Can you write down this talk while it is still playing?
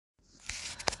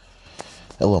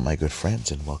Hello, my good friends,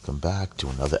 and welcome back to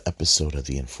another episode of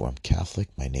The Informed Catholic.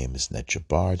 My name is Ned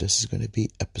Jabbar. This is going to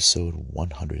be episode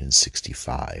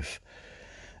 165.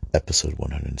 Episode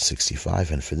 165.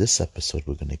 And for this episode,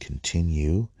 we're going to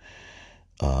continue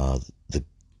the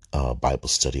Bible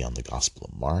study on the Gospel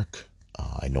of Mark.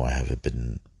 I know I haven't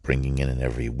been bringing in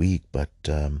every week, but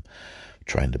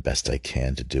trying the best I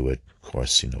can to do it. Of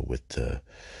course, with the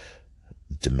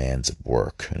demands of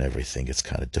work and everything, it's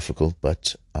kind of difficult,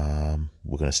 but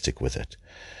we're going to stick with it.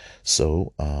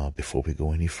 So before we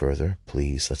go any further,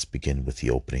 please let's begin with the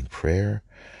opening prayer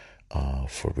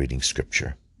for reading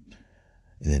scripture.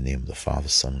 In the name of the Father,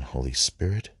 Son, and Holy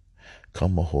Spirit.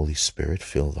 Come, O Holy Spirit,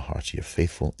 fill the hearts of your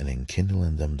faithful and enkindle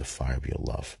in them the fire of your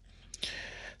love.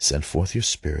 Send forth your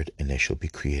Spirit, and they shall be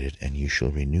created, and you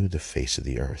shall renew the face of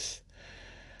the earth.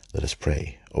 Let us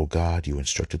pray. O God, you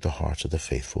instructed the hearts of the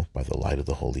faithful by the light of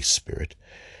the Holy Spirit.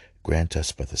 Grant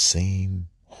us by the same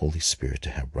Holy Spirit to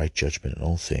have right judgment in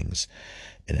all things,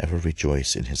 and ever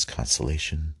rejoice in his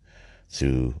consolation,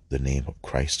 through the name of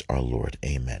Christ our Lord.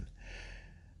 Amen.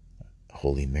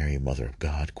 Holy Mary, Mother of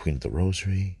God, Queen of the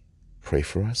Rosary, pray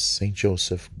for us. Saint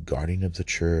Joseph, guardian of the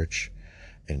Church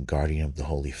and guardian of the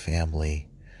Holy Family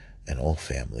and all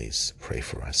families, pray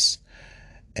for us.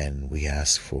 And we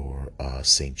ask for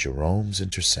St. Jerome's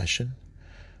intercession.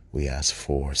 We ask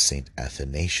for St.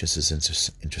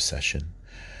 Athanasius' intercession.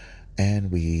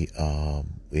 And we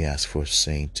ask for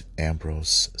St.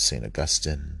 Ambrose, St.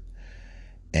 Augustine,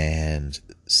 and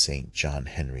St. John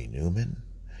Henry Newman.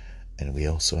 And we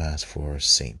also ask for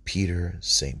St. Peter,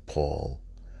 St. Paul,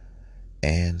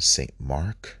 and St.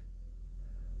 Mark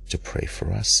to pray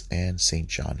for us, and St.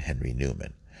 John Henry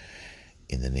Newman.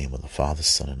 In the name of the Father,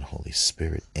 Son, and Holy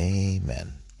Spirit.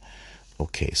 Amen.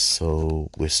 Okay, so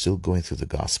we're still going through the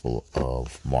Gospel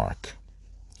of Mark.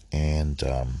 And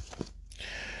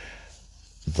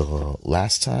the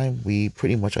last time we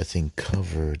pretty much, I think,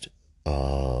 covered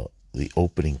the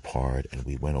opening part, and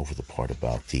we went over the part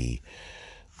about the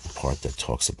part that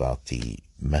talks about the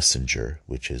messenger,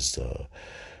 which is the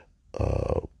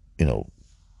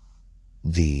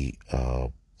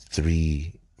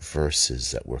three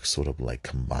verses that were sort of like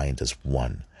combined as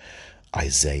one: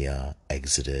 Isaiah,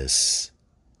 Exodus,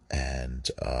 and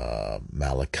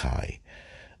Malachi,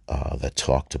 that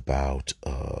talked about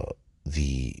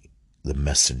the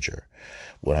messenger.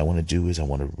 What I want to do is I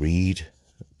want to read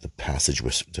the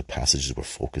passages we're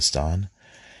focused on,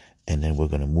 and then we're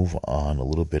going to move on a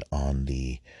little bit on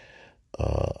the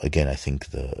again, I think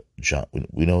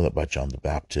we know about John the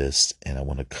Baptist, and I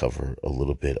want to cover a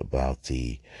little bit about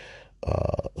the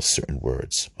certain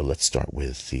words. But let's start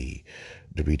with the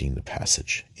reading the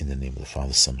passage. In the name of the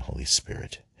Father, Son, and Holy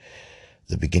Spirit.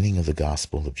 The beginning of the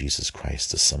gospel of Jesus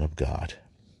Christ, the Son of God,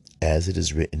 as it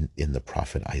is written in the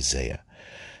prophet Isaiah.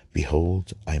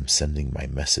 Behold, I am sending my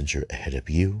messenger ahead of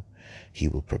you. He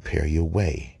will prepare your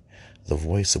way. The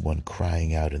voice of one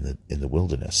crying out in the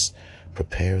wilderness,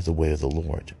 prepare the way of the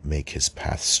Lord, make his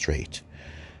path straight.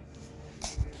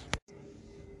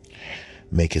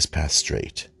 Make his path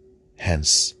straight.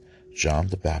 Hence, John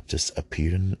the Baptist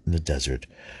appeared in the desert,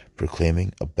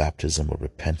 proclaiming a baptism of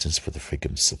repentance for the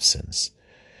forgiveness of sins.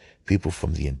 People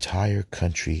from the entire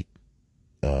countryside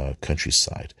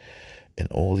and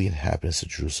all the inhabitants of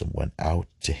Jerusalem went out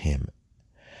to him,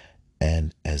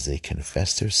 and as they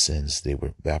confessed their sins, they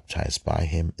were baptized by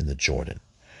him in the Jordan.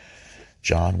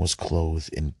 John was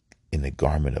clothed in a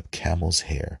garment of camel's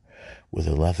hair, with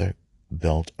a leather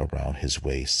belt around his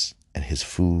waist, and his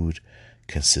food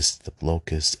consisted of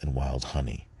locusts and wild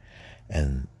honey.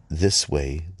 And this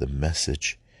way the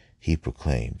message he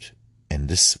proclaimed, and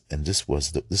this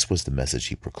was the message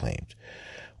he proclaimed: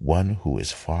 one who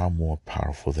is far more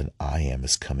powerful than I am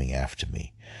is coming after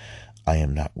me. I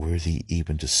am not worthy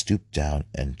even to stoop down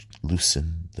and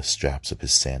loosen the straps of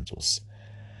his sandals.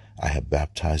 I have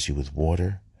baptized you with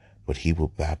water, but he will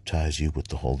baptize you with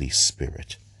the Holy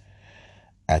Spirit.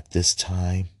 At this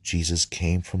time, Jesus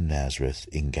came from Nazareth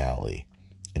in Galilee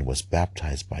and was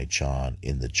baptized by John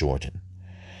in the Jordan.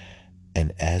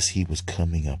 And as he was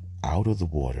coming up out of the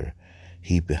water,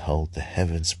 he beheld the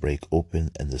heavens break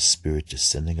open and the Spirit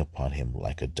descending upon him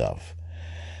like a dove.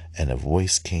 And a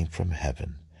voice came from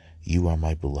heaven, You are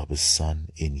my beloved Son,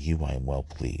 in you I am well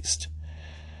pleased.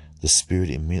 The Spirit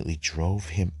immediately drove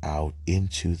him out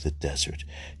into the desert.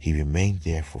 He remained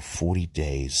there for 40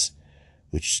 days,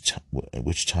 which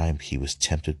time he was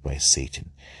tempted by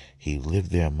Satan. He lived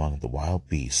there among the wild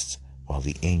beasts, while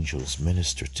the angels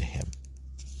ministered to him.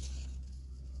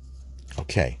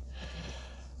 Okay.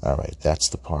 All right, that's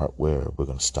the part where we're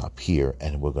going to stop here,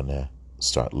 and we're going to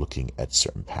start looking at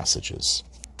certain passages.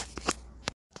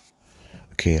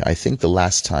 Okay, I think the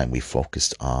last time we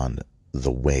focused on the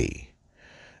way,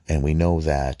 and we know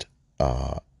that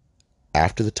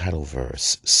after the title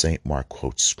verse, St. Mark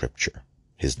quotes scripture.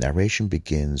 His narration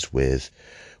begins with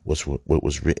what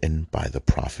was written by the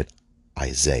prophet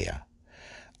Isaiah.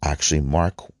 Actually,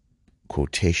 Mark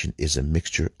quotation is a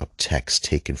mixture of texts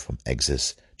taken from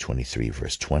Exodus 23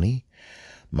 verse 20,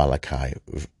 Malachi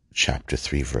chapter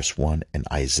 3 verse 1, and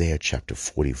Isaiah chapter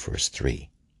 40 verse 3.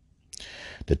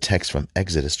 The text from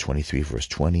Exodus 23 verse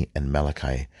 20 and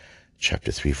Malachi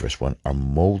chapter 3 verse 1 are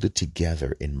molded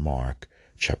together in Mark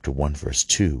chapter 1 verse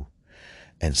 2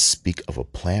 and speak of a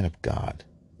plan of God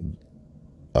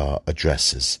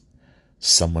addresses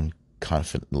someone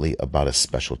confidently about a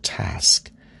special task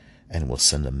and will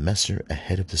send a messenger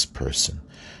ahead of this person.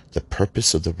 The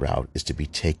purpose of the route is to be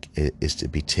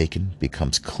taken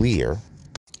becomes clear.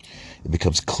 It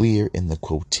becomes clear in the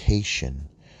quotation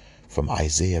from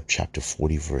Isaiah chapter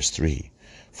 40 verse 3,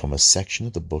 from a section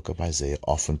of the book of Isaiah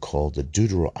often called the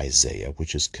Deutero-Isaiah,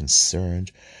 which is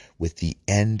concerned with the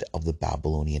end of the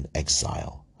Babylonian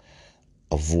exile.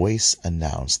 A voice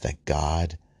announced that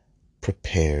God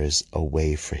prepares a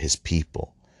way for his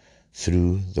people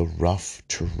through the rough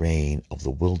terrain of the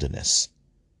wilderness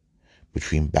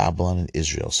between Babylon and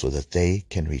Israel so that they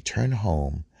can return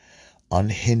home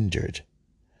unhindered.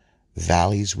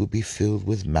 Valleys will be filled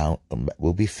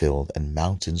and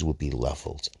mountains will be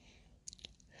leveled.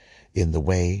 In this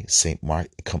way, St.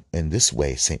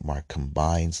 Mark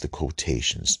combines the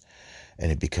quotations, and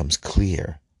it becomes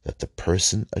clear that the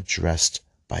person addressed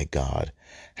by God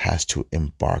has to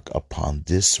embark upon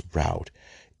this route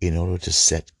in order to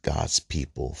set God's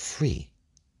people free.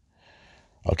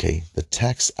 Okay, the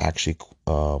text actually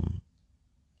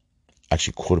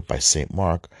quoted by St.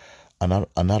 Mark are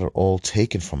not at all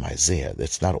taken from Isaiah.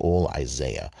 It's not all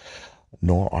Isaiah,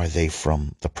 nor are they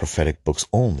from the prophetic books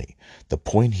only. The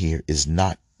point here is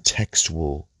not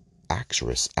textual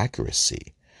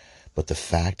accuracy, but the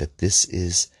fact that this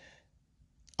is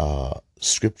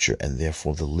scripture and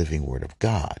therefore the living word of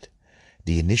God.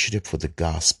 The initiative for the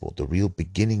gospel, the real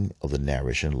beginning of the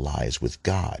narration, lies with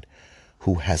God,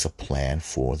 who has a plan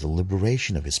for the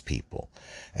liberation of his people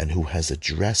and who has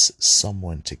addressed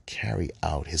someone to carry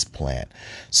out his plan.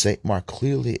 St. Mark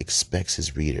clearly expects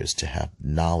his readers to have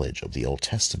knowledge of the Old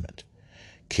Testament.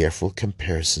 Careful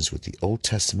comparisons with the Old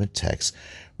Testament text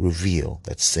reveal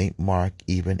that St. Mark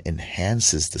even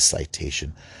enhances the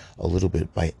citation a little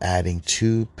bit by adding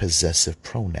two possessive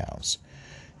pronouns,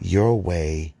 your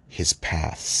way, his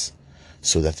paths,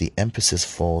 so that the emphasis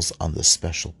falls on the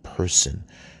special person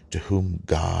to whom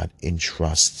God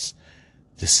entrusts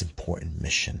this important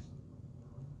mission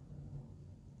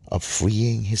of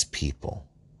freeing his people.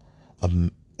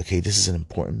 Okay, this is an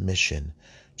important mission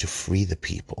to free the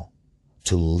people,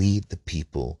 to lead the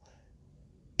people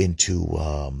into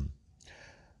a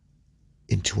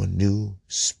new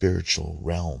spiritual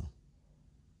realm,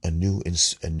 a new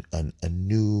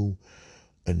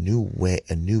way,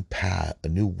 a new path, a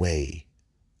new way,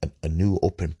 a new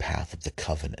open path of the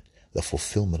covenant, the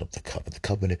fulfillment of the covenant. The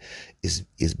covenant is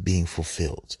being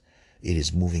fulfilled. It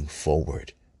is moving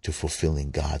forward to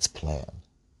fulfilling God's plan.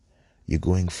 You're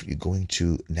going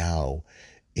to now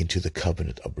into the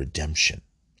covenant of redemption,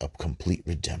 of complete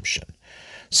redemption.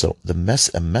 So a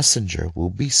messenger will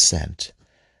be sent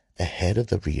ahead of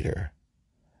the reader.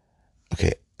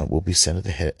 Okay, will be sent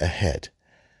ahead,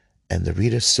 and the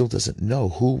reader still doesn't know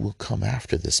who will come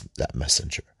after that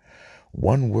messenger.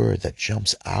 One word that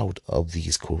jumps out of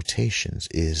these quotations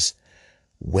is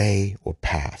way or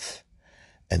path.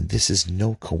 And this is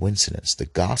no coincidence. The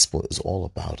gospel is all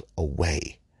about a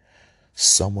way.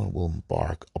 Someone will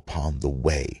embark upon the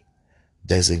way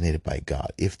designated by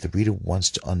God. If the reader wants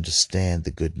to understand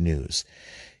the good news,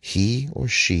 he or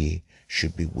she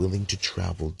should be willing to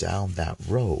travel down that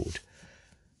road.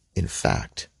 In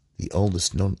fact, the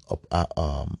oldest known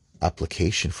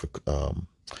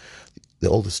the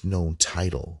oldest known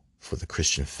title for the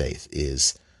Christian faith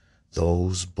is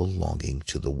those belonging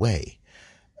to the way.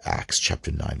 Acts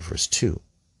chapter 9 verse 2.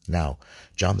 Now,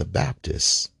 John the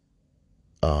Baptist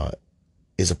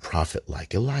is a prophet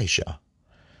like Elijah.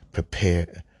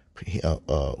 Prepares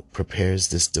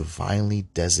this divinely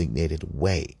designated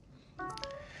way.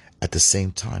 At the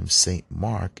same time, St.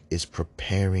 Mark is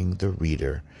preparing the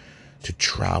reader to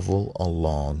travel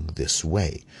along this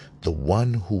way. The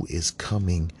one who is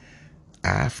coming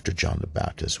after John the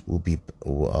Baptist will be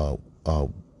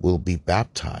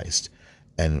baptized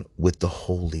and with the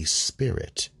Holy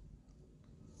Spirit.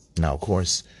 Now, of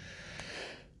course,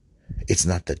 it's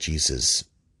not that Jesus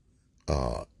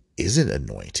isn't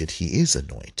anointed. He is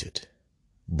anointed.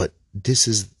 But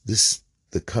this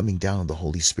the coming down of the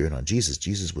Holy Spirit on Jesus.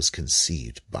 Jesus was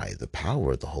conceived by the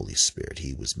power of the Holy Spirit.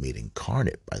 He was made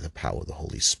incarnate by the power of the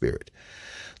Holy Spirit.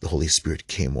 The Holy Spirit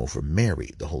came over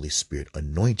Mary. The Holy Spirit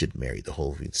anointed Mary. The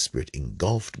Holy Spirit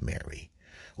engulfed Mary,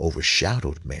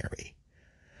 overshadowed Mary.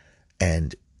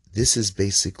 And this is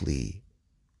basically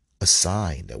a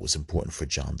sign that was important for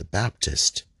John the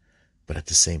Baptist. But at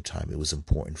the same time, it was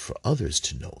important for others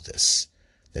to know this,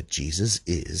 that Jesus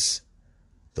is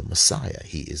the Messiah.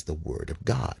 He is the Word of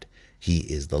God. He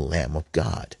is the Lamb of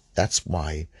God. That's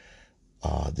why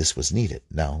this was needed.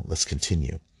 Now, let's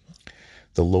continue.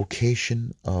 The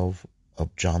location of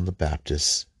John the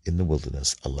Baptist in the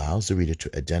wilderness allows the reader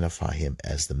to identify him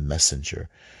as the messenger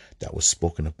that was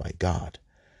spoken of by God.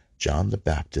 John the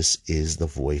Baptist is the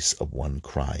voice of one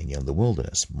crying in the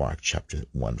wilderness. Mark chapter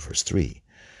 1, verse 3.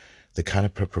 The kind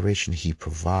of preparation he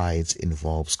provides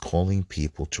involves calling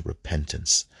people to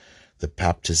repentance. The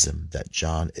baptism that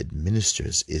John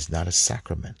administers is not a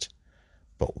sacrament,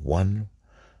 but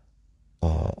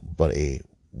a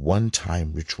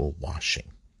one-time ritual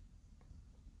washing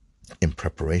in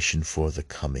preparation for the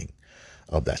coming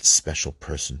of that special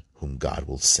person whom God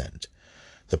will send.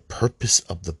 The purpose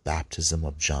of the baptism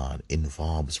of John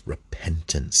involves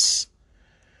repentance,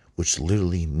 which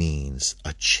literally means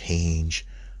a change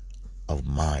of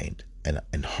mind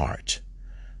and heart.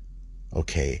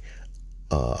 Okay,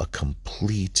 a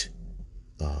complete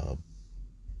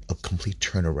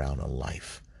turnaround in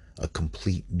life, a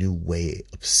complete new way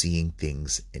of seeing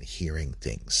things and hearing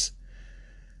things.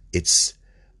 It's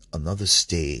another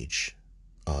stage,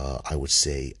 I would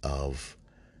say, of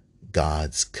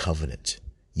God's covenant.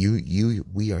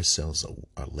 We ourselves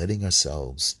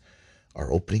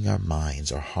are opening our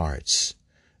minds, our hearts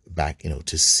back,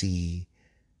 to see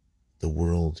the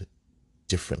world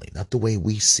differently. Not the way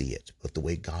we see it, but the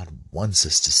way God wants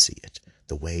us to see it.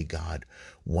 The way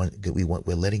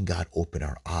we're letting God open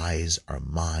our eyes, our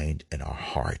mind, and our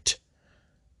heart.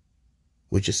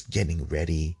 We're just getting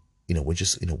ready.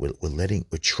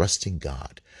 We're trusting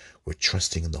God. We're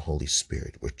trusting in the Holy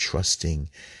Spirit. We're trusting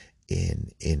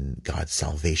in God's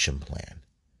salvation plan.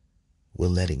 We're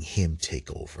letting Him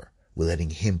take over. We're letting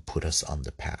Him put us on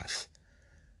the path.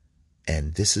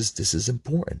 And this is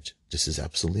important. This is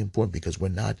absolutely important, because we're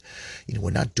not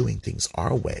doing things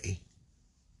our way.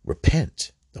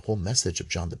 Repent. The whole message of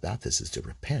John the Baptist is to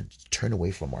repent, turn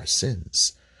away from our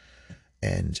sins,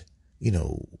 and we're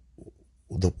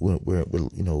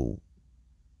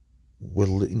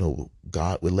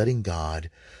letting God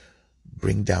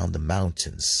bring down the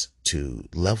mountains to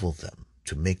level them,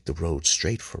 to make the road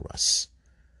straight for us.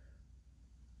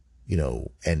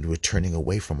 And we're turning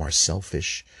away from our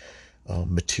selfish,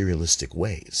 materialistic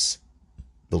ways,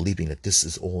 believing that this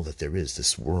is all that there is.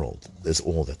 This world is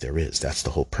all that there is. That's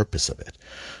the whole purpose of it.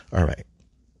 All right.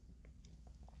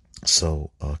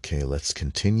 So, okay, let's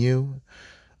continue.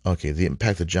 Okay, the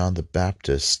impact of John the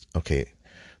Baptist. Okay,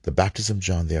 the baptism of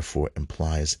John, therefore,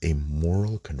 implies a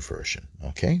moral conversion.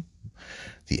 Okay,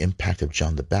 the impact of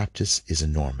John the Baptist is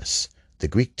enormous. The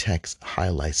Greek text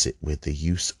highlights it with the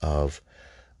use of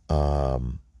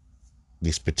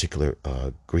this particular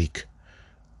Greek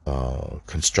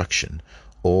construction.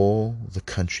 All the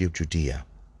country of Judea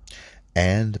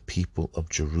and the people of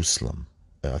Jerusalem.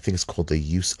 I think it's called the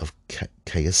use of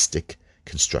chiastic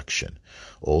construction.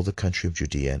 All the country of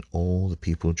Judea and all the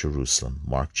people of Jerusalem.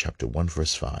 Mark chapter 1,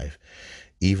 verse 5.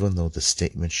 Even though the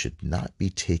statement should not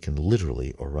be taken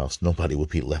literally, or else nobody will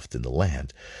be left in the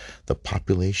land, the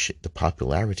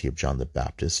popularity of John the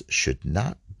Baptist should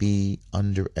not be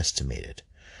underestimated.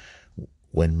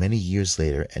 When many years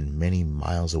later and many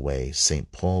miles away, St.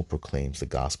 Paul proclaims the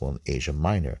gospel in Asia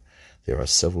Minor, there are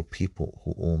several people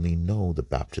who only know the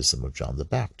baptism of John the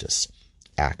Baptist.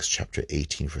 Acts chapter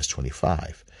 18, verse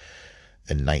 25,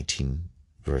 and 19,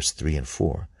 verse 3 and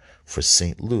 4. For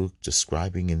St. Luke,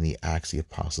 describing in the Acts of the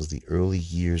Apostles the early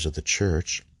years of the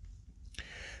church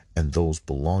and those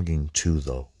belonging to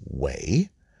the way,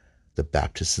 the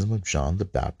baptism of John the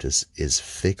Baptist is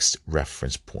fixed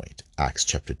reference point. Acts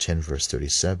chapter 10, verse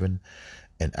 37,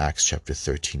 and Acts chapter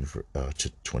 13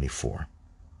 to 24.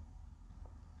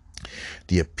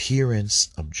 The appearance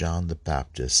of John the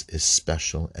Baptist is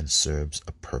special and serves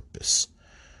a purpose.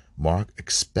 Mark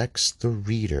expects the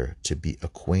reader to be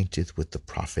acquainted with the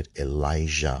prophet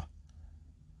Elijah,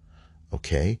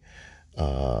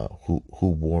 who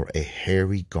wore a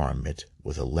hairy garment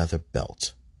with a leather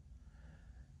belt.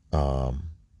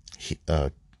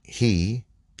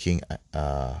 King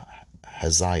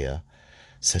Hazael,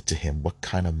 said to him, "What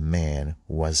kind of man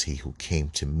was he who came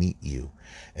to meet you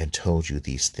and told you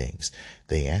these things?"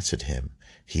 They answered him,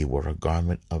 "He wore a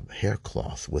garment of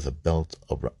haircloth with a belt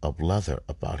of leather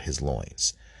about his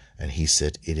loins." And he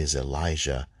said, "It is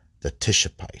Elijah the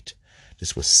Tishbite."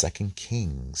 This was 2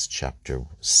 Kings chapter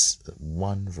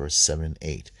 1, verse 7 and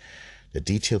 8. The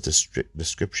detailed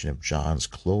description of John's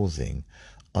clothing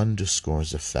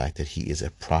underscores the fact that he is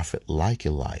a prophet like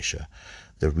Elijah.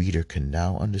 The reader can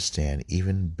now understand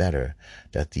even better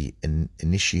that the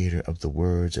initiator of the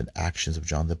words and actions of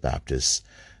John the Baptist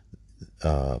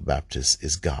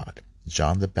is God.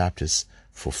 John the Baptist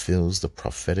fulfills the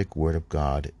prophetic word of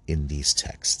God in these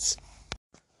texts.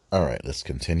 All right, let's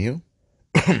continue.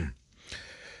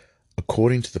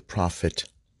 According to the prophet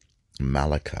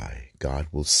Malachi, God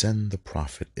will send the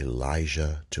prophet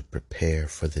Elijah to prepare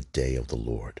for the day of the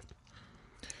Lord.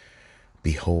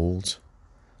 "Behold,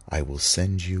 I will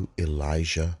send you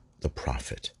Elijah the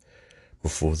prophet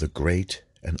before the great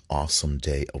and awesome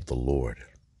day of the Lord.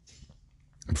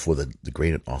 Before the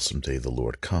great and awesome day of the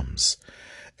Lord comes,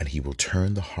 and he will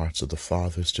turn the hearts of the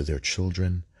fathers to their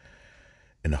children,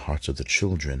 and the hearts of the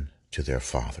children to their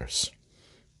fathers,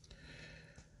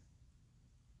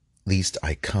 lest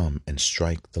I come and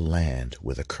strike the land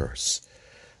with a curse."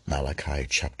 Malachi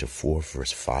chapter 4,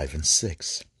 verse 5 and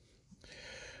 6.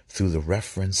 Through the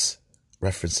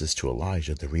references to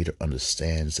Elijah, the reader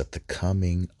understands that the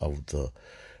coming of the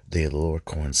day of the Lord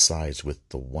coincides with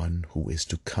the one who is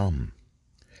to come.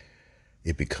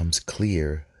 It becomes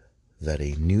clear that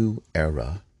a new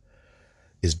era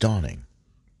is dawning.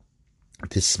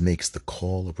 This makes the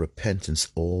call of repentance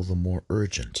all the more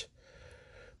urgent.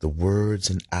 The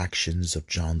words and actions of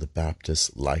John the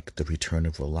Baptist, like the return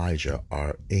of Elijah,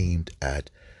 are aimed at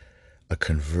a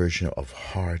conversion of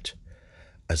heart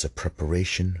as a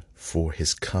preparation for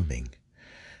his coming.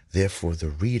 Therefore,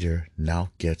 the reader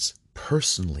now gets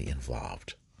personally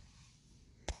involved.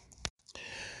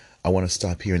 I want to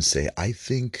stop here and say, I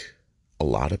think a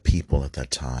lot of people at that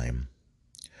time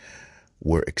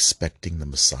were expecting the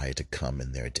Messiah to come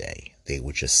in their day. They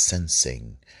were just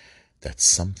sensing that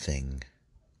something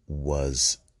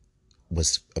was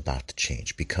about to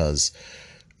change, because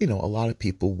a lot of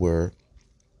people were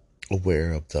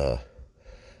aware of the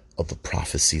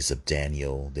prophecies of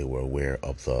Daniel. They were aware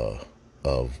of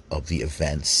the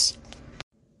events.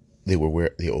 They were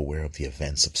aware of the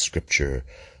events of Scripture,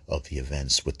 of the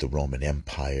events with the Roman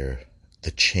Empire,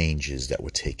 the changes that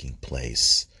were taking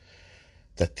place.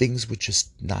 That things were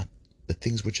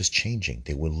just changing.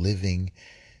 They were living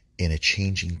in a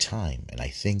changing time, and I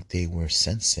think they were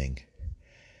sensing,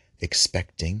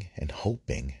 expecting, and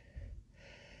hoping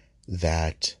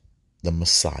that the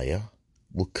Messiah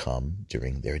will come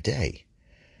during their day.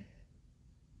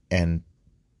 And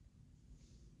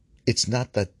it's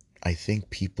not that I think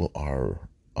people are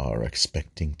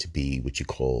expecting to be what you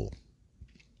call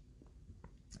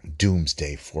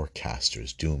doomsday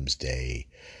forecasters, doomsday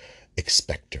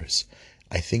expectors.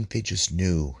 I think they just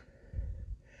knew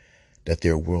that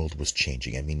their world was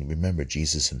changing. I mean, remember,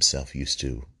 Jesus himself used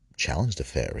to challenge the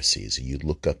Pharisees. You'd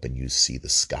look up and you see the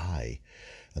sky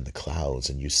and the clouds,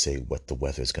 and you say what the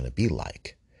weather is going to be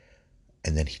like.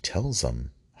 And then he tells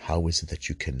them, how is it that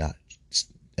you cannot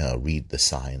read the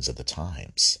signs of the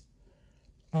times?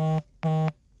 And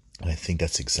I think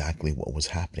that's exactly what was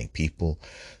happening.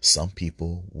 Some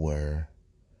people were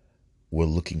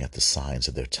looking at the signs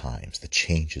of their times, the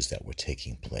changes that were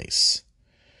taking place.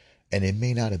 And it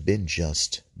may not have been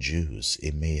just Jews.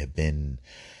 It may have been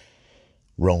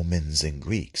Romans and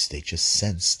Greeks. They just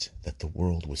sensed that the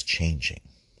world was changing,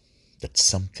 that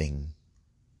something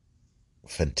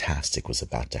fantastic was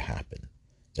about to happen,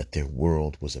 that their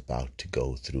world was about to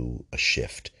go through a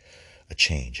shift, a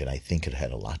change. And I think it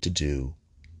had a lot to do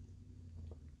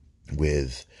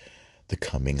with the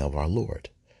coming of our Lord,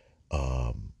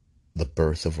 the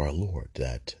birth of our Lord.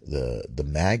 That the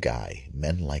Magi,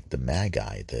 men like the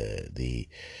Magi, the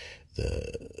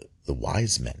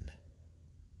wise men,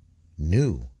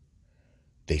 knew.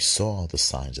 They saw the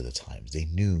signs of the times. They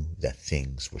knew that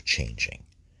things were changing.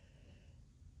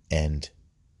 And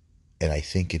I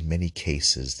think in many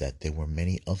cases that there were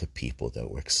many other people that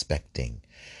were expecting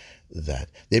that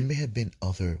there may have been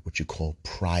other, what you call,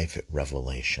 private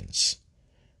revelations,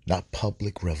 not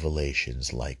public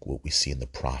revelations like what we see in the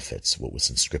prophets, what was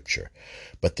in Scripture,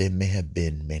 but there may have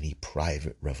been many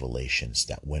private revelations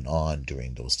that went on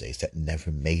during those days that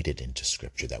never made it into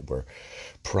Scripture, that were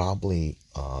probably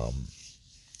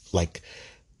like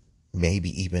maybe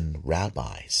even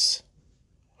rabbis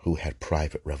who had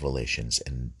private revelations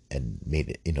and made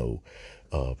it,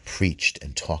 preached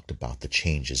and talked about the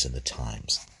changes in the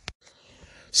times.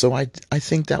 So I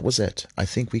think that was it. I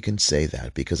think we can say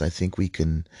that because I think we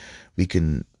can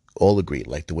all agree,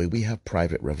 like the way we have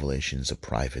private revelations of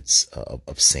privates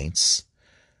of saints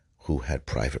who had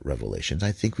private revelations.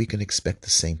 I think we can expect the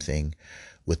same thing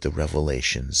with the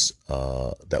revelations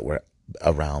that were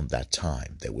around that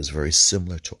time. That was very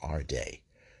similar to our day.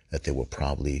 That there were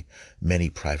probably many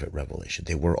private revelations.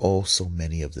 There were also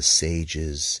many of the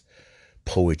sages,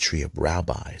 poetry of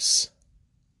rabbis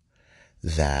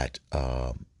that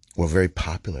were very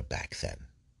popular back then,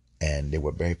 and they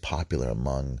were very popular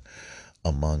among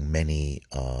many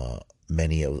of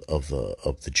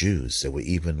the Jews. There were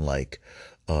even like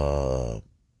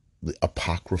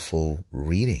apocryphal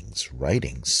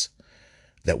writings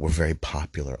that were very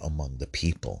popular among the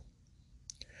people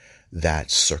that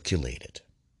circulated.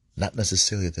 Not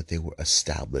necessarily that they were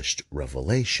established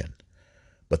revelation,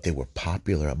 but they were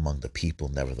popular among the people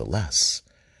nevertheless.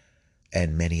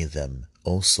 And many of them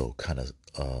also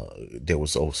there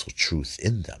was also truth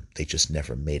in them. They just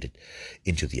never made it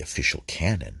into the official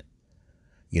canon.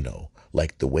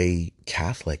 Like the way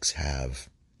Catholics have,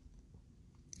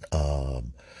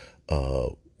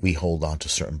 we hold on to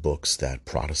certain books that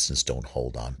Protestants don't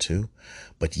hold on to,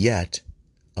 but yet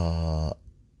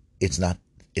it's not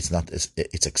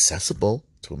it's accessible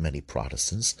to many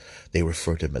Protestants. They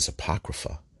refer to them as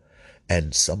apocrypha,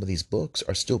 and some of these books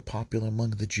are still popular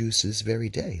among the Jews to this very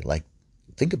day. Like,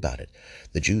 think about it: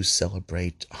 the Jews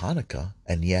celebrate Hanukkah,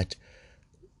 and yet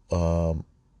the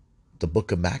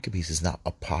Book of Maccabees is not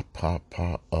a part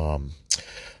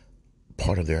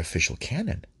of their official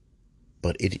canon,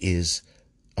 but it is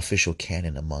official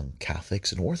canon among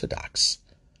Catholics and Orthodox.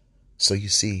 So you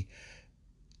see,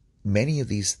 many of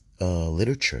these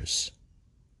literatures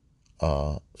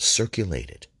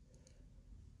circulated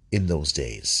in those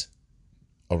days,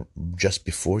 just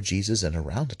before Jesus and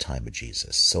around the time of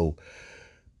Jesus. So,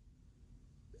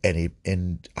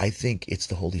 and I think it's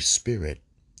the Holy Spirit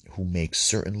who makes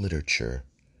certain literature,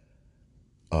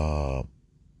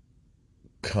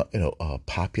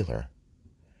 popular,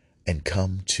 and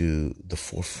come to the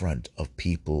forefront of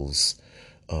people's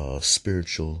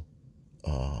spiritual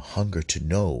hunger to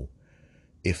know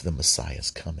if the Messiah is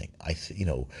coming.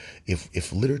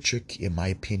 If literature, in my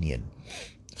opinion,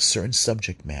 certain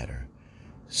subject matter,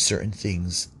 certain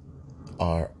things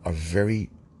are very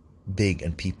big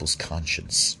in people's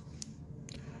conscience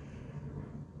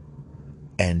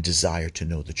and desire to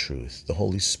know the truth, the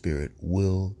Holy Spirit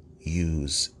will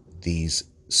use these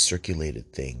circulated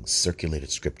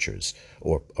scriptures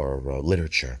or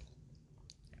literature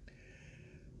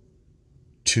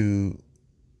to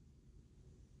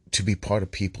be part of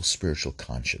people's spiritual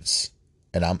conscience.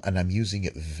 And I'm using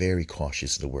it very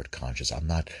cautious, the word conscious. I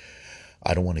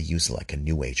don't want to use it like a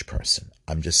new age person.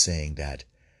 I'm just saying that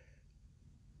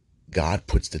God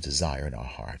puts the desire in our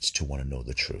hearts to want to know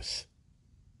the truth.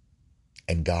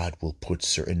 And God will put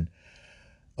certain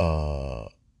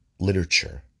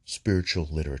literature, spiritual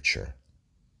literature,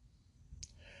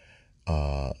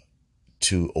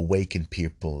 to awaken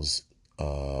people's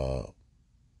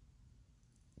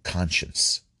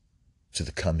conscience to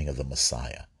the coming of the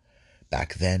Messiah,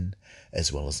 back then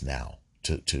as well as now,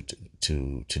 to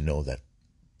know that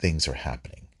things are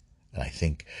happening. And I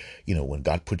think, when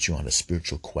God puts you on a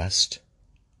spiritual quest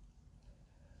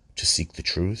to seek the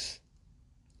truth,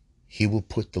 He will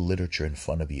put the literature in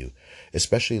front of you,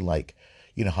 especially like,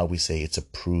 how we say it's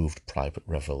approved private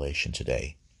revelation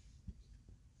today.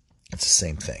 It's the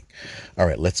same thing. All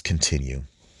right, let's continue.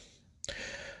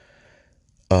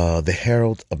 The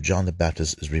Herald of John the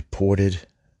Baptist is reported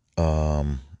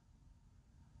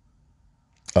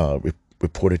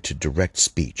to direct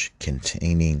speech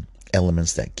containing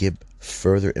elements that give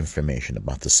further information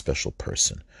about the special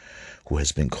person who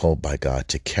has been called by God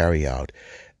to carry out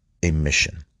a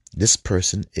mission. This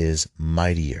person is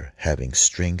mightier, having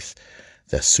strength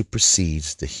that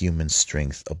supersedes the human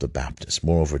strength of the Baptist.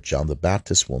 Moreover, John the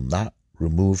Baptist will not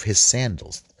remove his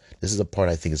sandals. This is the part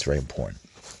I think is very important.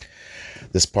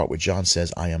 This part where John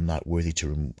says, "I am not worthy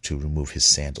to remove his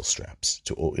sandal straps,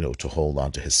 to hold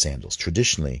on to his sandals."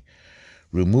 Traditionally,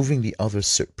 removing the other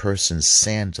person's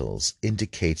sandals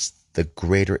indicates the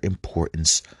greater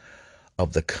importance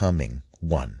of the coming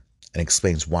one, and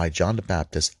explains why John the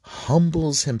Baptist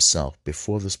humbles himself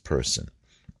before this person.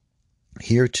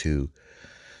 Here too,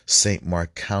 St.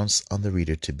 Mark counts on the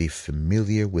reader to be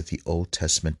familiar with the Old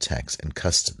Testament texts and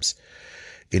customs.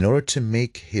 In order to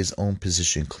make his own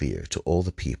position clear to all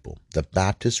the people, the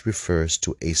Baptist refers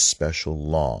to a special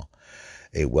law,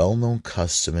 a well-known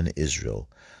custom in Israel,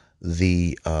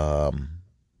 the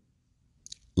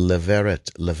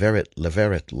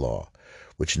Levirate law,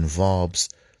 which involves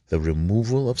The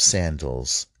removal of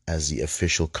sandals as the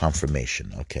official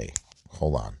confirmation. Okay,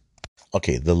 hold on.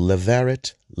 Okay, the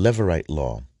Levirate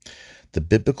law, the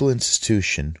biblical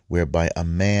institution whereby a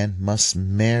man must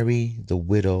marry the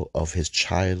widow of his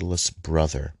childless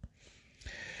brother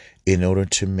in order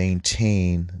to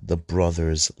maintain the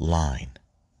brother's line.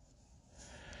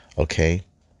 Okay.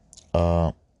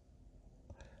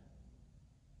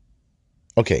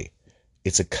 Okay.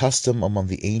 It's a custom among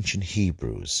the ancient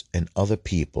Hebrews and other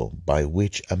people by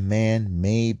which a man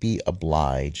may be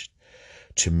obliged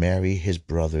to marry his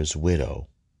brother's widow.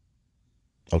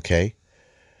 Okay.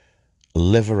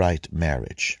 Levirate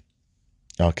marriage.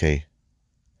 Okay.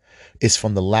 It's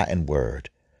from the Latin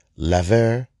word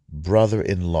lever,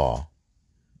 brother-in-law.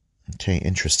 Okay,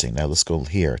 interesting. Now let's go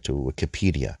here to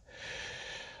Wikipedia.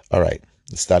 All right.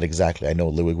 It's not exactly, I know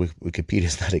Wikipedia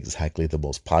is not exactly the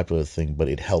most popular thing, but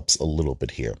it helps a little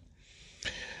bit here.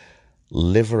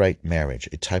 Levirate marriage,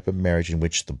 a type of marriage in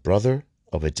which the brother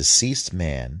of a deceased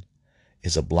man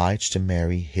is obliged to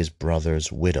marry his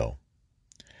brother's widow.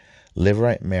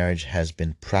 Levirate marriage has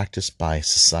been practiced by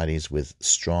societies with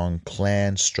strong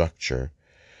clan structure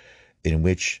in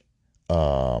which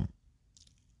the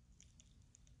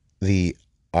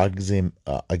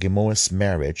agamous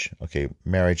marriage, okay,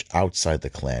 marriage outside the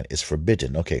clan is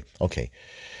forbidden. Okay.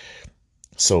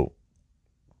 So,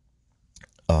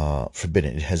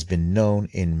 forbidden. It has been known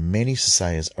in many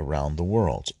societies around the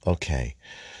world. Okay.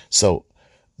 So,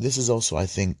 this is also, I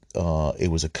think,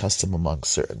 it was a custom among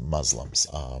certain Muslims,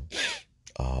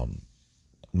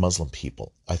 Muslim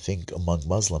people. I think among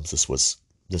Muslims this was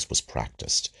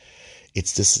practiced.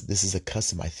 This is a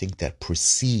custom, I think, that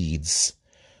precedes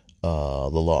the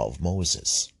law of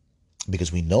Moses,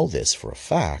 because we know this for a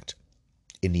fact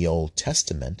in the Old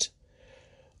Testament,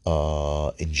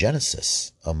 in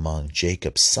Genesis, among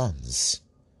Jacob's sons.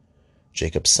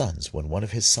 When one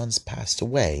of his sons passed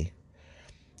away,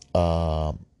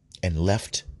 and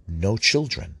left no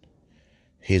children,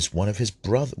 one of his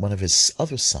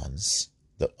other sons,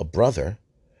 a brother,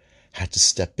 had to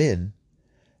step in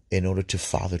order to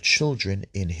father children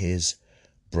in his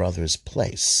brother's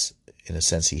place. In a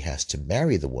sense, he has to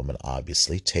marry the woman,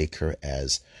 obviously, take her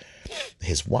as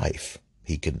his wife.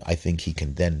 I think he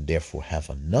can then therefore have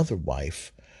another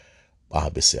wife.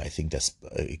 Obviously, I think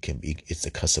it's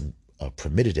a custom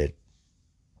permitted it.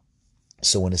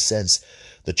 So in a sense,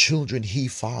 the children he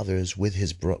fathers with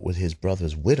his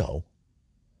brother's widow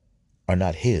are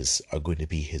not his, are going to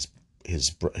be his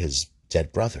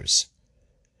dead brother's.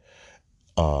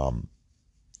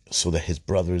 So that his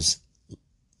brother's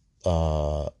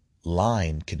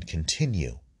line can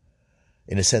continue.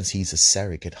 In a sense, he's a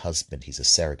surrogate husband. He's a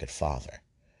surrogate father.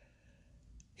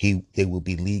 They will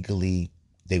be legally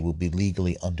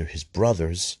under his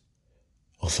brothers,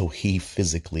 although he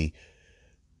physically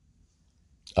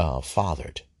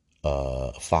fathered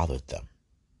them.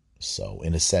 So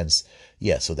in a sense,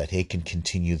 yeah, so that they can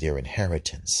continue their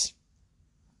inheritance.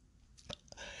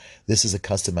 This is a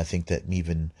custom, I think, that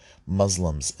even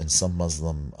Muslims and some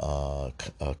Muslim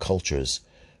cultures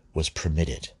was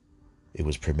permitted. It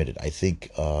was permitted. I think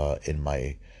in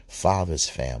my father's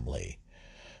family,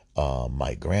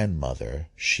 my grandmother,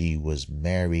 she was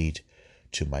married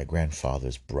to my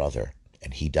grandfather's brother,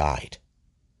 and he died.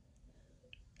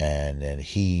 And then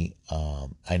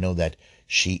I know that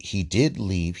he did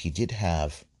leave. He did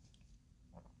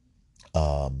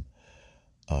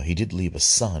leave a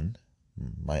son,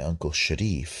 my uncle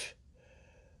Sharif,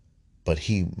 but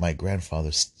my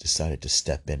grandfather decided to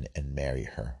step in and marry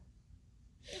her.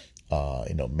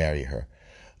 Marry her.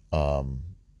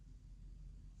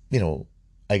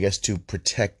 I guess to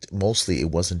protect, mostly it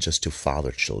wasn't just to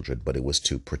father children, but it was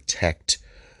to protect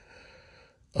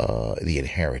the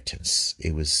inheritance.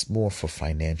 It was more for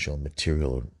financial and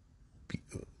material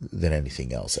than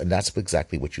anything else. And that's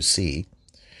exactly what you see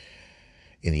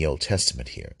in the Old Testament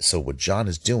here. So what John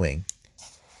is doing,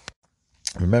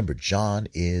 remember, John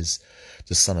is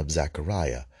the son of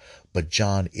Zechariah, but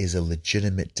John is a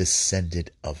legitimate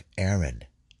descendant of Aaron.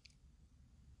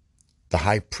 The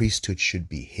high priesthood should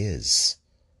be his.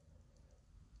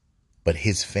 But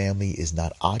his family is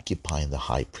not occupying the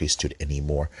high priesthood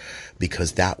anymore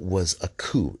because that was a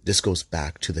coup. This goes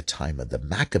back to the time of the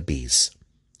Maccabees,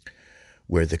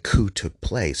 where the coup took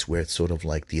place, where it's sort of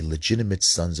like the legitimate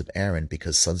sons of Aaron,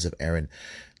 because sons of Aaron,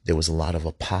 there was a lot of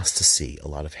apostasy, a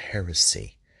lot of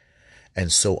heresy.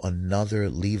 And so another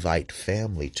Levite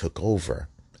family took over.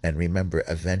 And remember,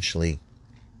 eventually,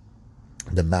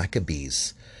 the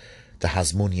Maccabees, the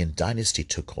Hasmonean dynasty,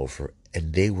 took over,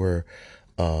 and they were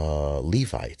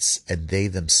Levites, and they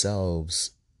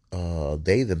themselves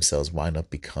wind up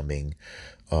becoming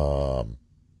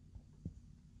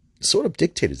sort of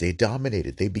dictators. They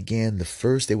dominated. They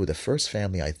were the first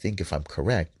family, I think, if I'm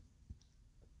correct,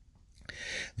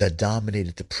 that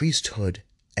dominated the priesthood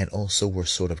and also were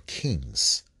sort of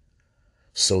kings.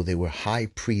 So they were high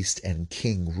priest and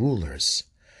king rulers.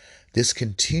 This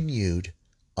continued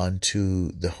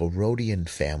unto the Herodian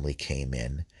family came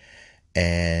in,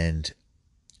 and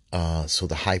so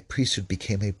the high priesthood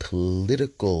became a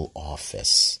political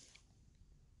office.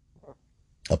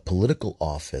 A political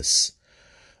office,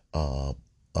 and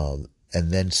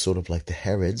then sort of like the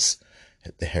Herods,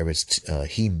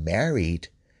 he married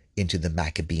into the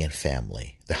Maccabean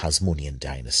family, the Hasmonean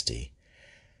dynasty,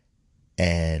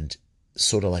 and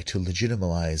sort of like to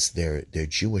legitimize their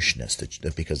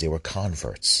Jewishness, because they were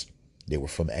converts. They were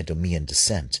from Edomian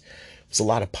descent. It's a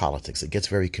lot of politics. It gets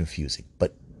very confusing.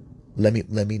 But let me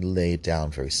lay it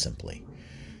down very simply.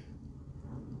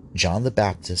 John the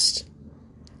Baptist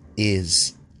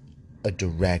is a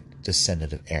direct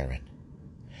descendant of Aaron.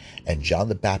 And John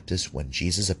the Baptist, when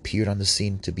Jesus appeared on the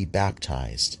scene to be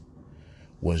baptized,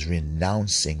 was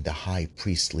renouncing the high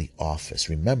priestly office.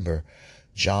 Remember,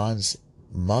 John's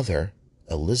mother,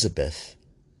 Elizabeth,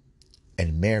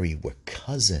 and Mary were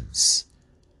cousins.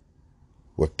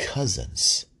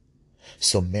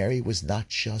 So Mary was not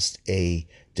just a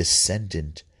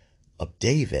descendant of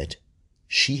David.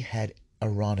 She had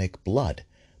Aaronic blood,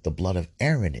 the blood of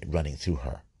Aaron running through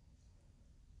her.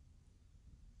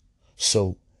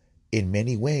 So in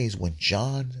many ways, when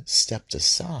John stepped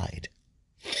aside,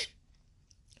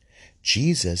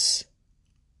 Jesus,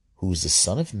 who's the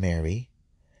son of Mary,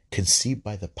 conceived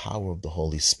by the power of the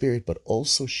Holy Spirit, but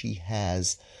also she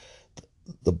has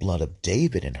the blood of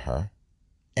David in her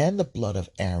and the blood of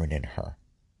Aaron in her.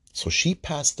 So she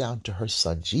passed down to her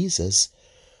son Jesus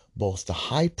both the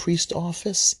high priest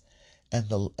office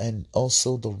and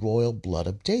also the royal blood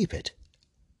of David.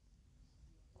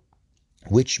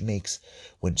 Which makes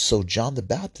so John the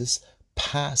Baptist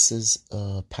passes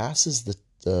the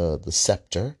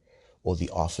scepter or the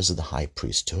office of the high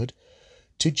priesthood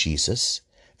to Jesus,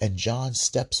 and John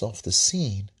steps off the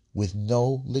scene with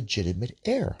no legitimate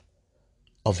heir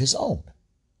of his own.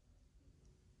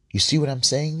 You see what I'm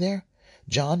saying there?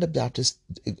 John the Baptist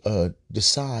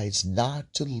decides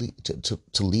not to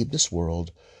leave this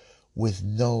world with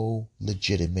no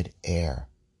legitimate heir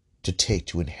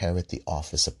to inherit the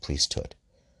office of priesthood.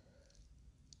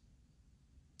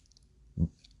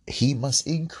 He must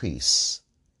increase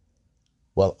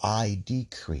while I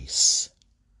decrease.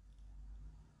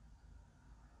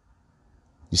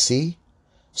 You see?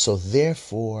 So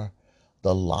therefore,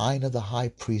 the line of the high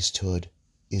priesthood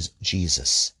is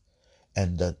Jesus.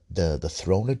 And the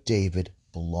throne of David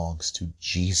belongs to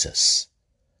Jesus.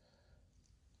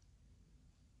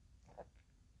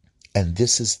 And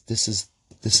this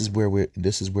is where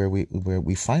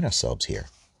we find ourselves here.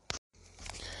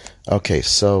 Okay,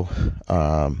 so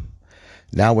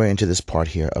now we're into this part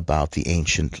here about the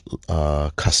ancient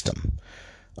custom.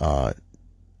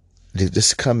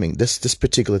 This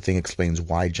particular thing explains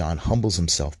why John humbles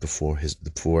himself before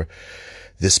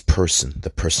this person, the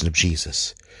person of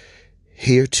Jesus.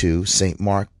 Here too, St.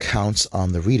 Mark counts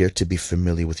on the reader to be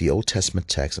familiar with the Old Testament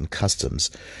texts and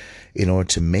customs in order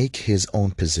to make his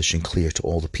own position clear to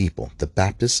all the people. The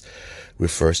Baptist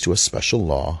refers to a special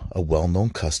law, a well-known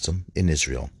custom in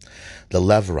Israel, the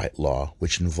Levirate law,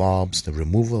 which involves the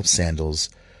removal of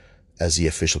sandals as the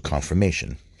official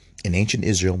confirmation. In ancient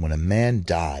Israel, when a man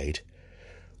died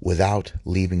without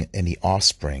leaving any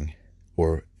offspring,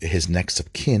 or his next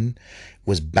of kin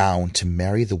was bound to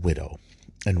marry the widow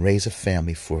and raise a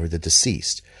family for the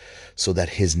deceased, so that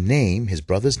his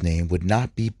brother's name, would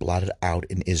not be blotted out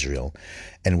in Israel,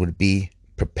 and would be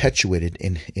perpetuated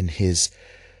in his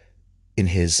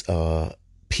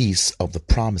piece of the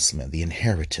promised land, the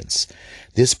inheritance.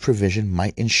 This provision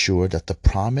might ensure that the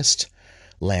promised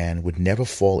land would never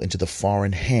fall into the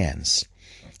foreign hands.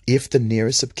 If the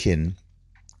nearest of kin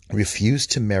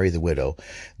refused to marry the widow,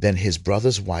 then his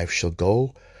brother's wife shall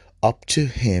go up to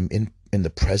him in the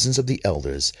presence of the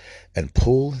elders, and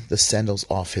pull the sandals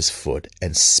off his foot,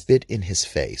 and spit in his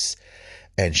face.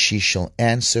 And she shall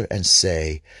answer and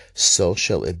say, so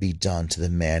shall it be done to the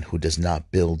man who does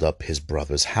not build up his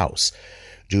brother's house.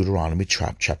 Deuteronomy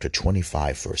chapter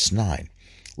 25, verse 9.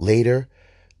 Later,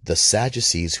 the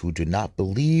Sadducees, who do not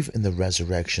believe in the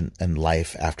resurrection and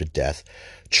life after death,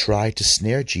 tried to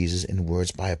snare Jesus in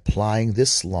words by applying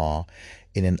this law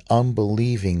in an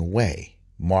unbelieving way.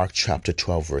 Mark chapter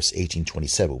 12, verse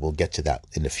 18-27. We'll get to that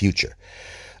in the future.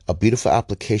 A beautiful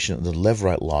application of the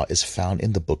Levirate law is found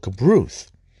in the book of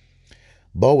Ruth.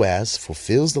 Boaz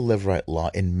fulfills the Levirate law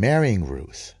in marrying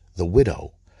Ruth, the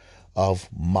widow of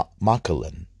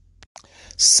Machlon.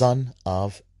 son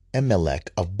of Emelech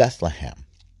of Bethlehem.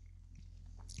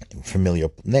 Familiar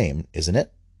name, isn't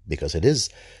it? Because it is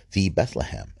the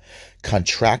Bethlehem.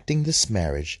 Contracting this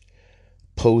marriage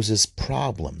poses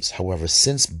problems. However,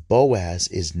 since Boaz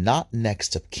is not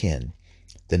next of kin,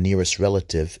 the nearest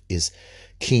relative is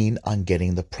keen on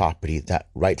getting the property that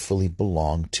rightfully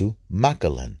belonged to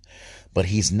Machir, but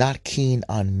he's not keen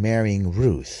on marrying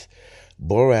Ruth.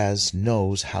 Boaz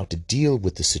knows how to deal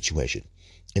with the situation.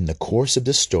 In the course of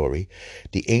this story,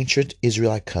 the ancient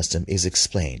Israelite custom is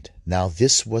explained. Now,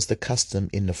 this was the custom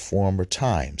in the former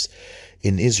times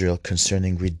in Israel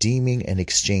concerning redeeming and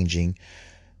exchanging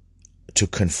to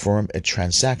confirm a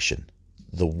transaction.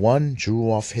 The one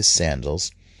drew off his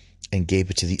sandals and gave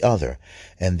it to the other,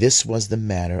 and this was the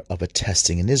manner of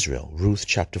attesting in Israel. Ruth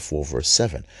chapter 4, verse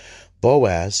 7.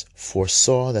 Boaz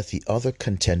foresaw that the other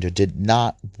contender did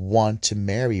not want to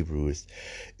marry Ruth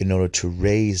in order to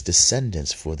raise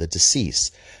descendants for the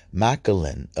deceased.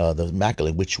 Machir,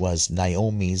 which was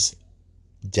Naomi's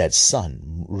dead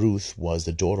son. Ruth was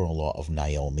the daughter-in-law of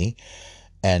Naomi,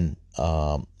 and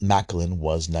Machir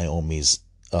was Naomi's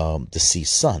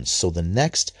deceased son. So the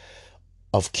next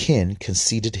of kin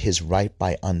conceded his right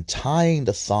by untying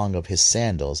the thong of his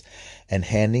sandals and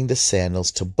handing the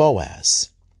sandals to Boaz.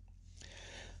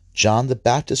 John the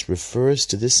Baptist refers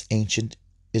to this ancient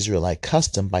Israelite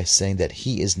custom by saying that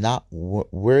he is not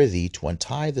worthy to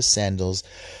untie the sandals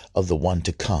of the one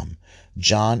to come.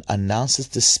 John announces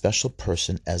this special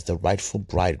person as the rightful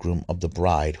bridegroom of the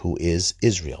bride, who is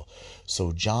Israel.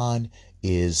 So John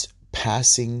is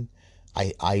passing,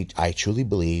 I truly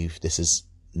believe, this is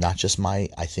not just I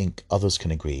think others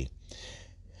can agree.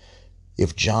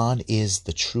 If John is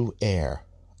the true heir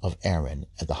of Aaron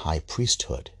and the high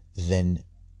priesthood, then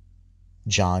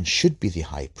John should be the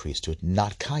high priesthood,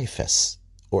 not Caiaphas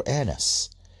or Annas,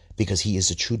 because he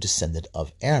is a true descendant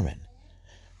of Aaron.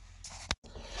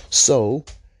 So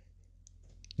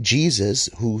Jesus,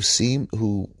 who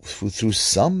through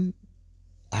somehow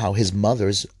his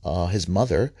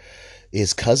mother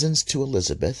is cousins to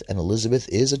Elizabeth, and Elizabeth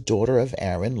is a daughter of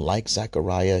Aaron, like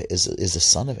Zechariah is a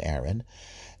son of Aaron,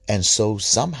 and so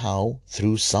somehow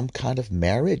through some kind of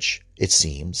marriage, it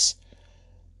seems,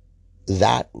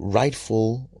 that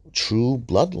rightful true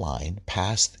bloodline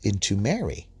passed into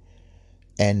Mary.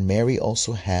 And Mary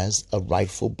also has a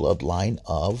rightful bloodline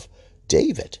of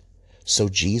David. So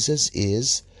Jesus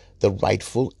is the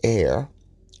rightful heir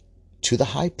to the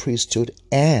high priesthood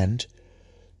and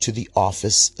to the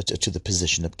office, to the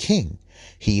position of king.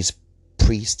 He's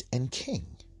priest and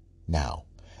king now.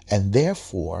 And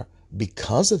therefore,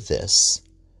 because of this,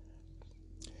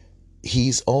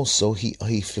 he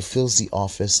fulfills the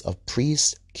office of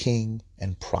priest, king,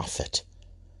 and prophet.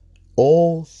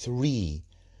 All three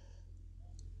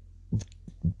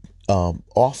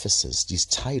offices, these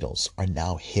titles, are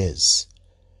now his.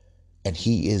 And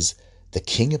he is the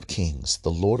King of Kings,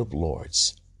 the Lord of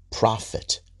Lords,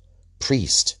 prophet,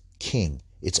 priest, king.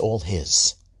 It's all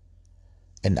his.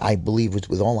 And I believe,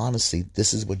 with all honesty,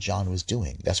 this is what John was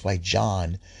doing. That's why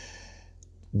John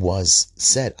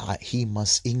said, he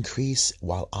must increase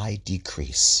while I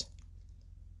decrease.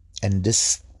 And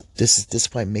this is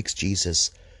what makes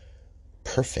Jesus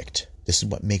perfect. This is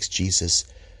what makes Jesus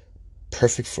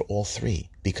perfect for all three,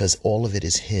 because all of it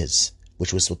is his,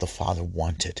 which was what the Father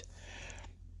wanted.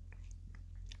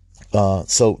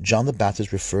 So John the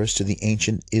Baptist refers to the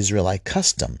ancient Israelite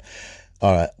custom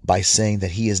by saying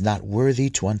that he is not worthy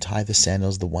to untie the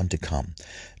sandals of the one to come.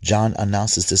 John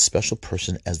announces this special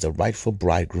person as the rightful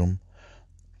bridegroom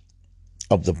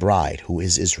of the bride, who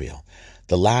is Israel.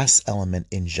 The last element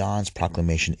in John's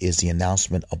proclamation is the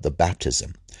announcement of the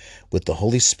baptism with the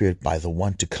Holy Spirit by the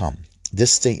one to come.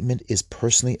 This statement is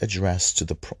personally addressed to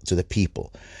the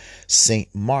people. St.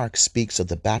 Mark speaks of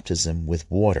the baptism with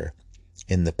water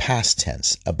in the past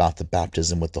tense, about the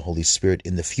baptism with the Holy Spirit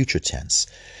in the future tense.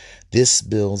 This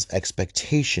builds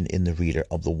expectation in the reader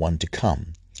of the one to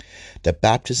come. The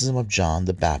baptism of John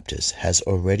the Baptist has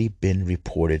already been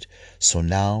reported, so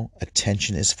now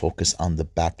attention is focused on the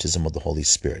baptism of the Holy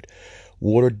Spirit.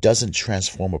 Water doesn't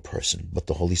transform a person, but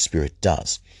the Holy Spirit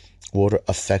does. Water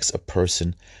affects a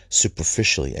person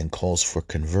superficially and calls for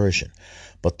conversion,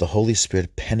 but the Holy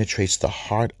Spirit penetrates the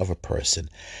heart of a person,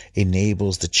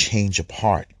 enables the change of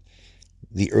heart.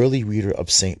 The early reader of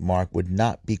St. Mark would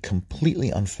not be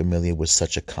completely unfamiliar with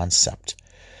such a concept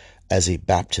as a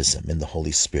baptism in the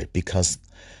Holy Spirit, because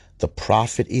the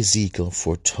prophet Ezekiel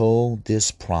foretold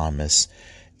this promise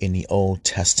in the Old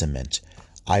Testament.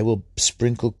 I will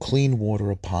sprinkle clean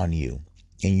water upon you,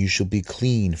 and you shall be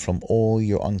clean from all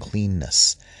your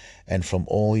uncleanness, and from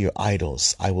all your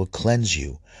idols I will cleanse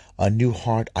you. A new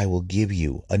heart I will give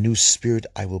you, a new spirit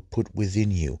I will put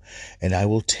within you, and I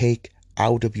will take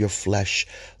out of your flesh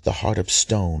the heart of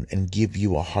stone and give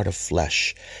you a heart of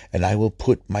flesh. And I will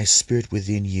put my spirit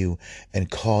within you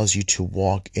and cause you to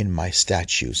walk in my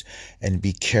statutes and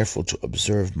be careful to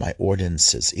observe my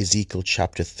ordinances. Ezekiel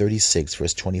chapter 36,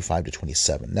 verse 25 to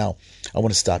 27. Now, I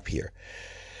want to stop here.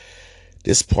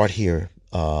 This part here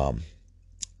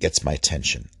gets my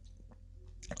attention.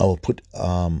 I will put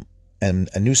and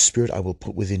a new spirit I will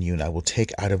put within you, and I will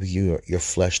take out of you your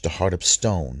flesh the heart of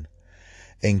stone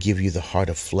and give you the heart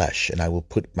of flesh, and I will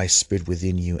put my spirit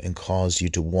within you and cause you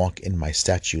to walk in my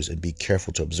statutes and be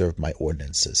careful to observe my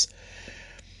ordinances.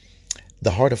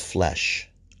 The heart of flesh,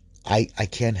 I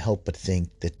can't help but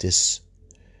think that this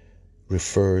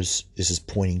is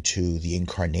pointing to the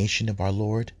incarnation of our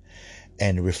Lord,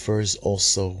 and refers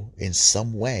also in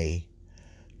some way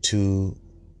to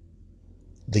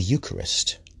the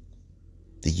Eucharist.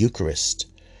 The Eucharist,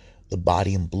 the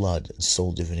body and blood and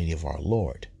soul divinity of our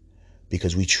Lord.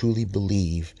 Because we truly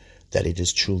believe that it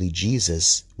is truly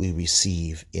Jesus we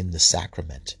receive in the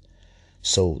sacrament.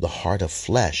 So the heart of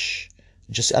flesh,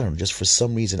 just for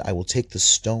some reason, I will take the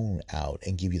stone out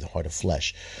and give you the heart of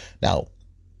flesh. Now,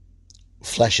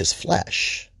 flesh is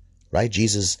flesh, right?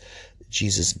 Jesus,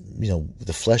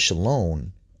 the flesh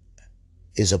alone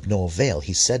is of no avail.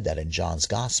 He said that in John's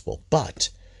gospel. But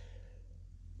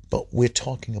we're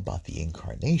talking about the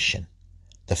incarnation,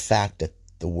 the fact that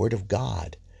the Word of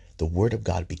God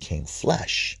became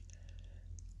flesh,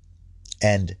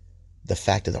 and the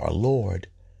fact that our Lord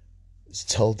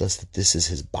told us that this is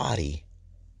his body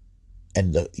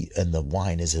and the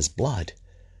wine is his blood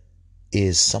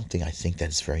is something I think that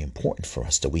is very important for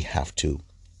us, that we have to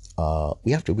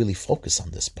really focus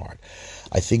on this part.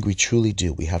 I think we truly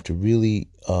do. We have to really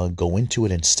go into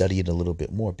it and study it a little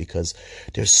bit more, because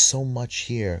there's so much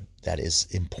here that is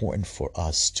important for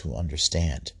us to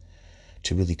understand,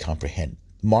 to really comprehend.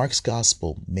 Mark's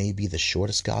gospel may be the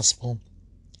shortest gospel,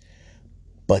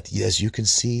 but as you can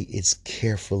see, it's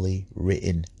carefully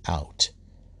written out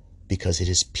because it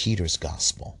is Peter's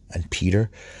gospel, and Peter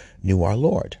knew our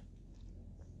Lord.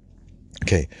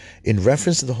 Okay, in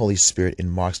reference to the Holy Spirit in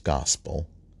Mark's gospel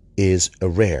is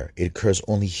rare. It occurs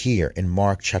only here in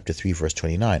Mark chapter 3, verse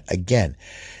 29. Again,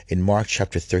 in Mark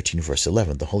chapter 13, verse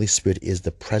 11, the Holy Spirit is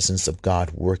the presence of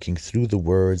God working through the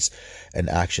words and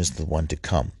actions of the one to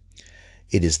come.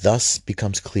 It is thus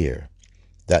becomes clear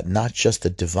that not just the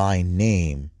divine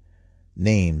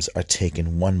names are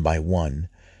taken one by one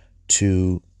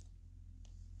to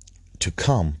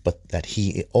come, but that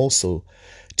he also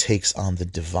takes on the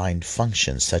divine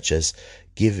functions, such as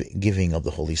giving of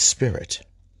the Holy Spirit.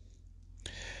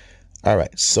 All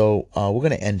right, so we're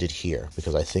going to end it here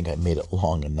because I think I made it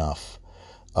long enough.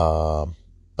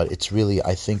 But it's really,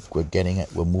 I think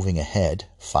we're moving ahead,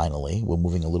 finally. We're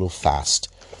moving a little fast.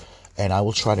 And I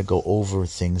will try to go over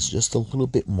things just a little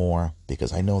bit more,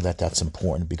 because I know that that's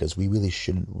important, because we really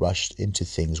shouldn't rush into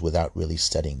things without really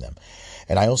studying them.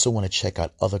 And I also want to check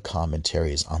out other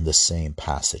commentaries on the same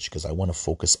passage, because I want to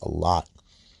focus a lot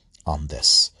on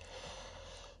this.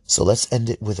 So let's end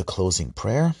it with a closing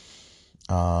prayer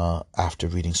after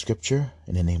reading scripture.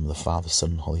 In the name of the Father,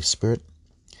 Son, and Holy Spirit.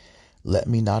 Let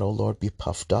me not, O Lord, be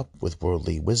puffed up with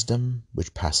worldly wisdom,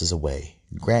 which passes away.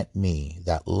 Grant me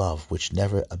that love which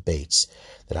never abates,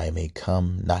 that I may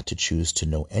come not to choose to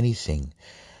know anything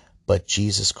but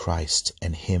Jesus Christ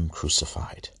and him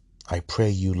crucified. I pray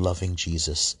you, loving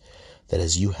Jesus, that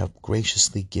as you have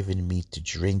graciously given me to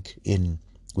drink in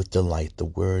with delight the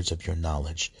words of your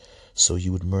knowledge, so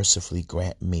you would mercifully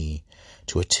grant me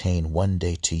to attain one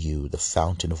day to you, the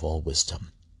fountain of all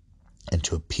wisdom, and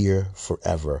to appear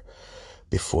forever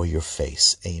before your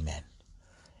face. Amen.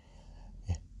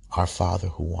 Our Father,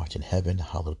 who art in heaven,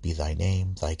 hallowed be thy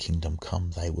name. Thy kingdom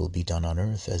come, thy will be done on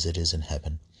earth as it is in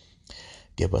heaven.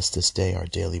 Give us this day our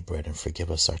daily bread, and forgive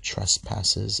us our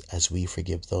trespasses, as we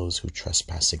forgive those who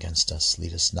trespass against us.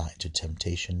 Lead us not into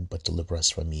temptation, but deliver us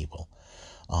from evil.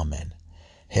 Amen.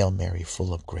 Hail Mary,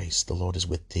 full of grace, the Lord is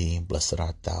with thee. Blessed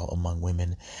art thou among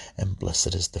women, and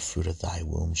blessed is the fruit of thy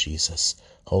womb, Jesus.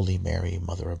 Holy Mary,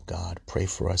 Mother of God, pray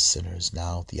for us sinners,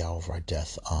 now at the hour of our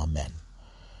death. Amen.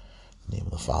 In the name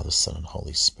of the Father, Son, and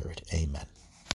Holy Spirit. Amen.